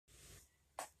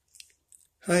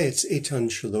Hi, it's Eitan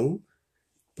Shalom,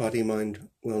 Body Mind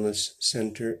Wellness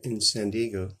Center in San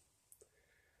Diego.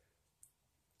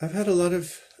 I've had a lot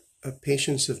of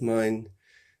patients of mine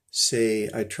say,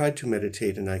 I tried to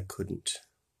meditate and I couldn't.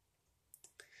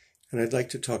 And I'd like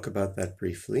to talk about that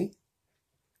briefly.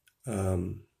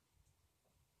 This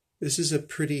is a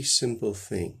pretty simple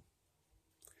thing.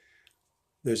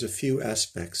 There's a few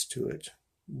aspects to it.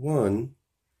 One,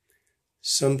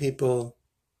 some people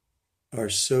are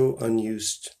so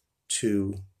unused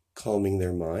to calming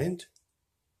their mind.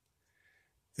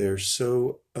 They're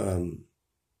so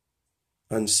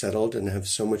unsettled and have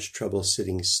so much trouble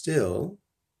sitting still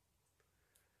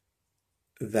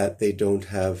that they don't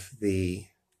have the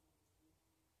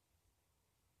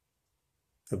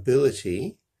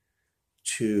ability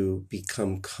to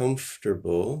become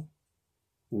comfortable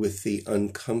with the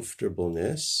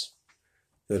uncomfortableness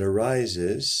that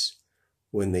arises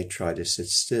when they try to sit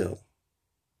still.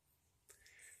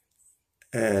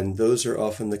 And those are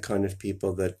often the kind of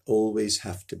people that always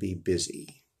have to be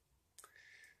busy.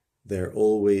 They're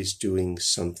always doing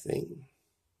something.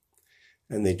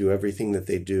 And they do everything that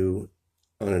they do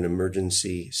on an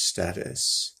emergency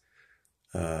status.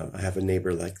 I have a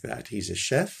neighbor like that. He's a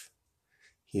chef.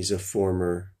 He's a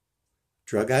former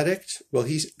drug addict. Well,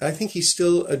 I think he's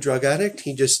still a drug addict.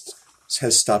 He just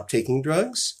has stopped taking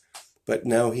drugs, but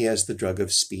now he has the drug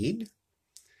of speed.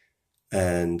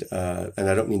 And I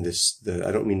don't mean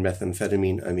I don't mean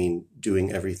methamphetamine. I mean doing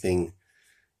everything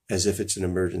as if it's an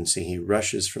emergency. He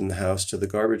rushes from the house to the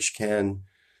garbage can,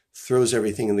 throws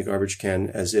everything in the garbage can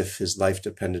as if his life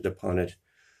depended upon it,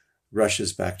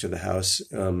 rushes back to the house.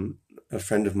 A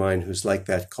friend of mine who's like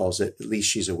that calls it, at least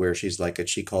she's aware she's like it,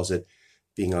 she calls it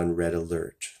being on red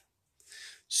alert.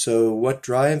 So what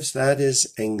drives that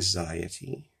is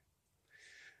anxiety.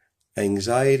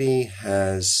 Anxiety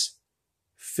has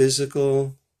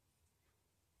physical,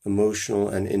 emotional,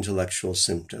 and intellectual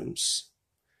symptoms.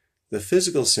 The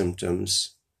physical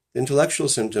symptoms, the intellectual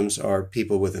symptoms are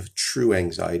people with a true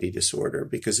anxiety disorder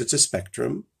because it's a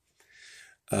spectrum.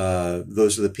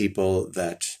 Those are the people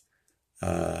that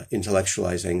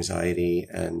intellectualize anxiety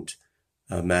and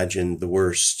imagine the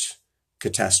worst,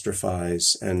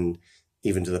 catastrophize, and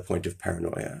even to the point of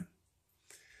paranoia.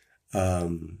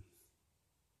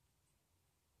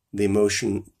 The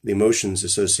emotions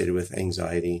associated with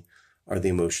anxiety are the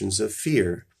emotions of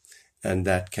fear, and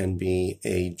that can be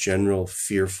a general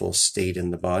fearful state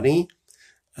in the body.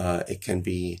 It can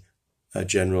be a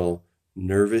general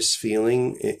nervous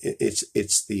feeling.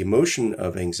 It's the emotion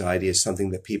of anxiety is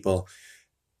something that people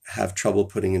have trouble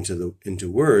putting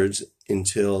into words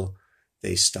until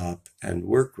they stop and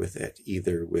work with it,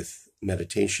 either with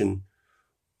meditation,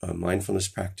 mindfulness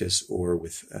practice, or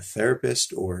with a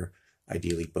therapist, or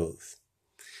ideally both.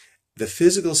 The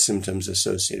physical symptoms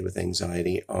associated with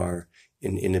anxiety are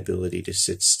an inability to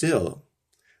sit still,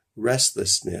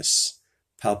 restlessness,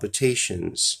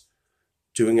 palpitations,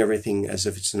 doing everything as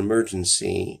if it's an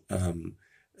emergency, the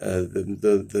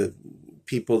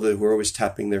people who are always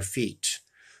tapping their feet,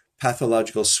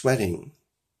 pathological sweating.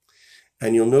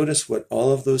 And you'll notice what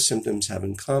all of those symptoms have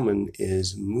in common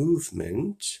is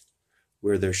movement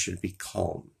where there should be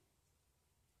calm.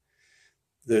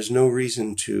 There's no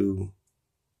reason to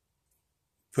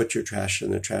put your trash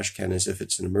in the trash can as if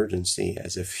it's an emergency,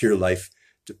 as if your life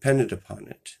depended upon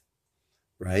it,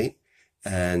 right?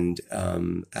 And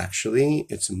actually,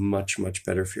 it's much, much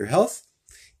better for your health,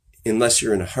 unless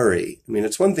you're in a hurry. I mean,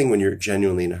 it's one thing when you're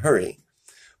genuinely in a hurry,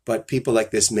 but people like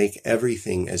this make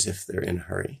everything as if they're in a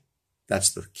hurry.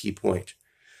 That's the key point.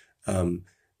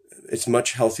 It's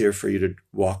much healthier for you to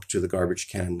walk to the garbage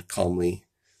can calmly,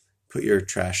 put your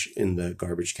trash in the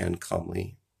garbage can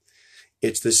calmly.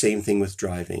 It's the same thing with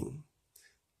driving.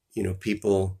 You know,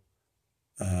 people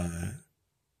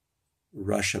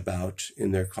rush about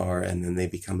in their car and then they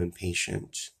become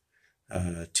impatient.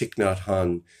 Thich Nhat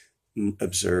Hanh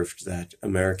observed that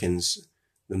Americans,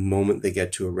 the moment they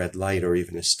get to a red light or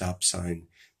even a stop sign,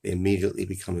 they immediately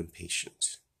become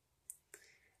impatient.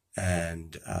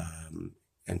 And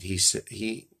he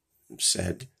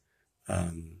said,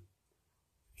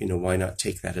 why not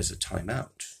take that as a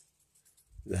timeout?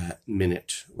 That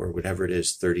minute or whatever it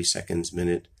is, 30 seconds,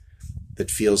 minute,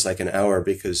 that feels like an hour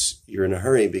because you're in a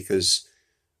hurry, because,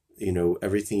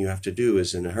 everything you have to do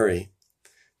is in a hurry.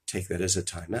 Take that as a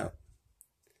timeout.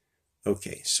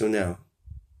 Okay, so now,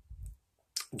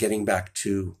 getting back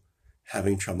to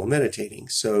having trouble meditating.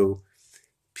 So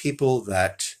people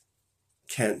that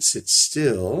can't sit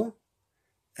still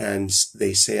and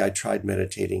they say, I tried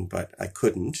meditating, but I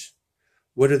couldn't.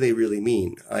 What do they really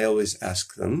mean? I always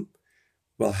ask them,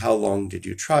 well, how long did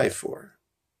you try for?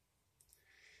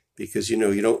 Because,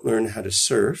 you don't learn how to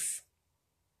surf.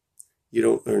 You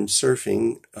don't learn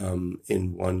surfing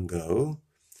in one go.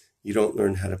 You don't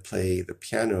learn how to play the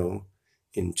piano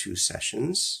in 2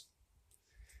 sessions.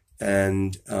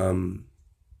 And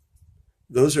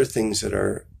those are things that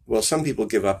are, well, some people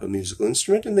give up a musical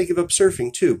instrument and they give up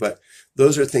surfing too, but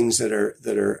those are things that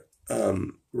are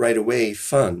right away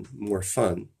more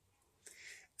fun.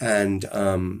 And,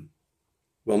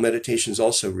 well, meditation is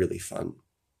also really fun.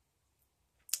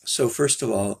 So first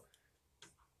of all,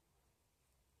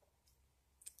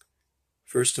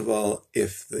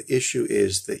 if the issue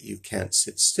is that you can't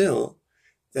sit still,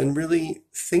 then really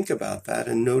think about that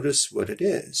and notice what it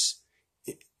is.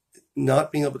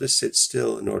 Not being able to sit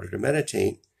still in order to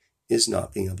meditate is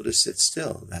not being able to sit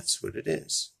still. That's what it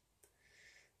is.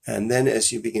 And then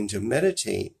as you begin to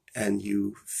meditate and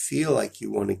you feel like you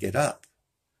want to get up,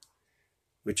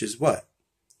 which is what?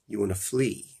 You want to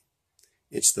flee.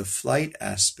 It's the flight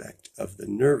aspect of the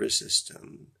nervous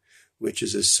system, which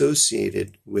is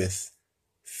associated with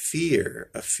fear,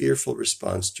 a fearful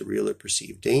response to real or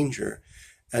perceived danger.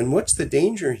 And what's the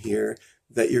danger here?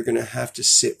 That you're going to have to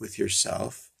sit with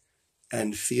yourself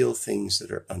and feel things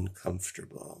that are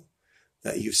uncomfortable,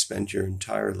 that you've spent your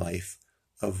entire life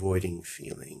avoiding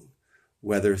feeling,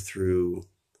 whether through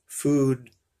food,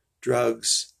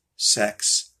 drugs,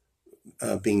 sex,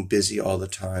 being busy all the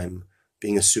time,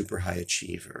 being a super high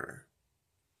achiever.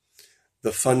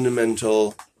 The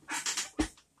fundamental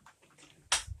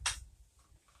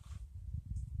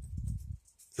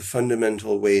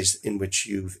ways in which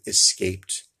you've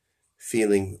escaped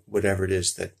feeling whatever it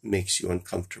is that makes you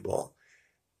uncomfortable.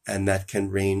 And that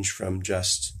can range from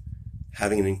just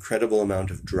having an incredible amount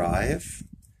of drive,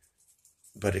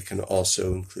 but it can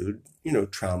also include,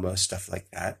 trauma, stuff like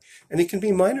that. And it can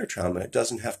be minor trauma. It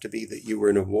doesn't have to be that you were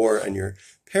in a war and your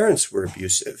parents were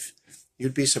abusive.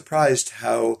 You'd be surprised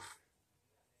how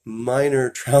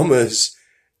minor traumas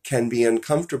can be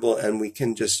uncomfortable and we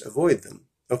can just avoid them.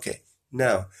 Okay,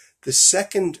 now, the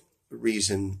second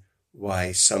reason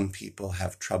why some people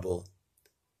have trouble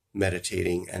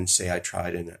meditating and say, I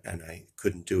tried and I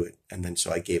couldn't do it, and then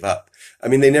so I gave up. I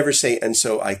mean, they never say, and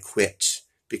so I quit,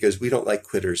 because we don't like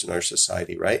quitters in our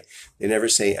society, right? They never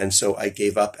say, and so I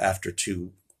gave up after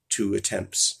two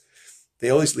attempts. They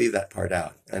always leave that part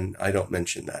out, and I don't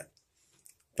mention that.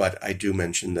 But I do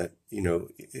mention that, to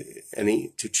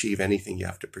achieve anything, you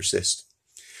have to persist.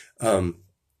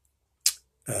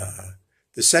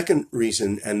 The second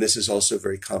reason, and this is also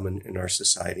very common in our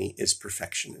society, is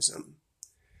perfectionism.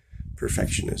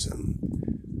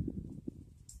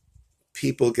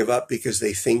 People give up because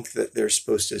they think that they're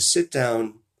supposed to sit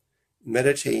down,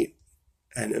 meditate,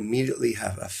 and immediately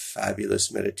have a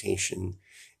fabulous meditation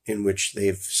in which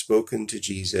they've spoken to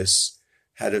Jesus,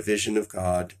 had a vision of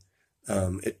God,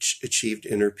 achieved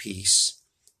inner peace,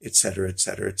 etc.,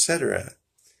 etc., etc.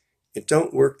 It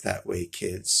don't work that way,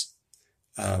 kids.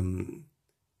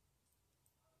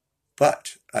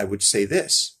 But I would say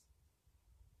this: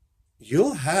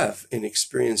 you'll have an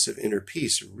experience of inner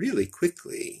peace really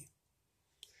quickly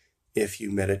if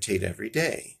you meditate every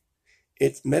day.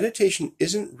 Meditation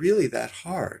isn't really that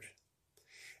hard.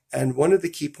 And one of the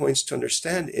key points to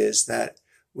understand is that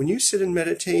when you sit and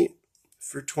meditate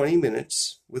for 20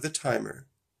 minutes with a timer,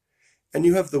 and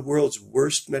you have the world's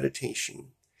worst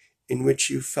meditation in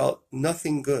which you felt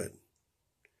nothing good,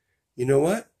 you know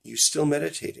what? You still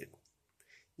meditated.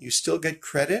 You still get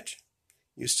credit.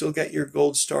 You still get your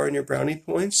gold star and your brownie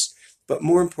points. But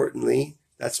more importantly,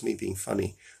 that's me being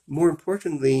funny. More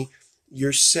importantly,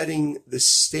 you're setting the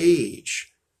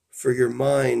stage for your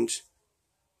mind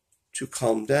to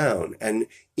calm down. And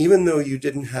even though you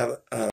didn't have